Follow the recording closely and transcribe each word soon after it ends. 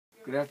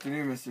Good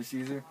afternoon, Mr.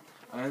 Caesar.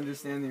 I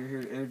understand that you're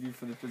here to interview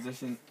for the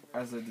position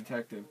as a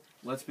detective.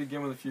 Let's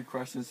begin with a few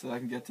questions so that I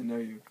can get to know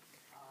you.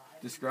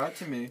 Describe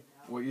to me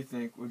what you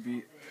think would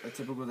be a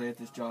typical day at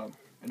this job.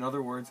 In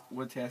other words,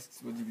 what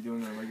tasks would you be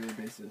doing on a regular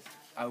basis?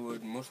 I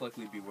would most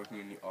likely be working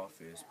in the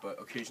office, but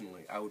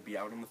occasionally I would be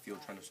out on the field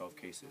trying to solve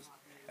cases.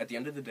 At the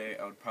end of the day,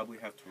 I would probably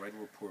have to write a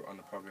report on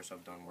the progress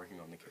I've done working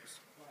on the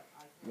case.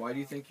 Why do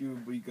you think you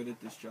would be good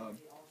at this job?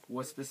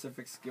 What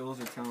specific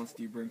skills or talents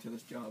do you bring to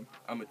this job?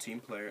 I'm a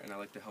team player and I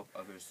like to help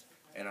others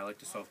and I like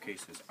to solve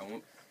cases.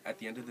 At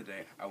the end of the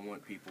day, I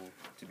want people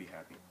to be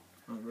happy.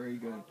 Oh, very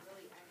good.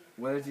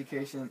 What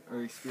education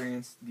or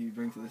experience do you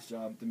bring to this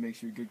job that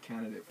makes you a good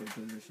candidate for the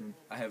position?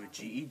 I have a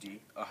GED,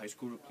 a high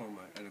school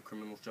diploma, and a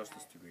criminal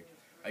justice degree.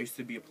 I used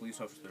to be a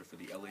police officer for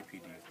the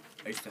LAPD.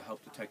 I used to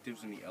help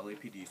detectives in the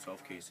LAPD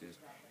solve cases,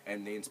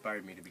 and they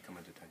inspired me to become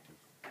a detective.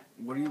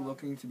 What are you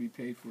looking to be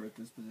paid for at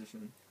this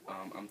position?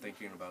 I'm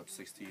thinking about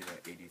 $60,000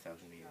 to $80,000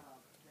 a year.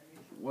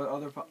 What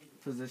other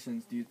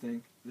positions do you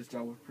think this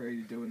job will prepare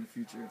you to do in the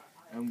future?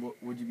 And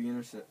what would you be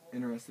interested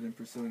in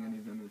pursuing any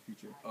of them in the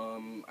future?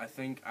 I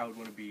think I would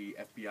want to be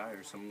FBI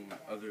or some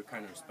other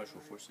kind of special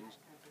forces.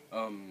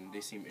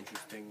 They seem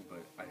interesting,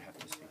 but I'd have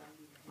to see.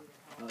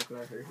 I like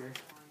what I heard here.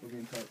 We'll be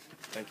in touch.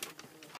 Thank you.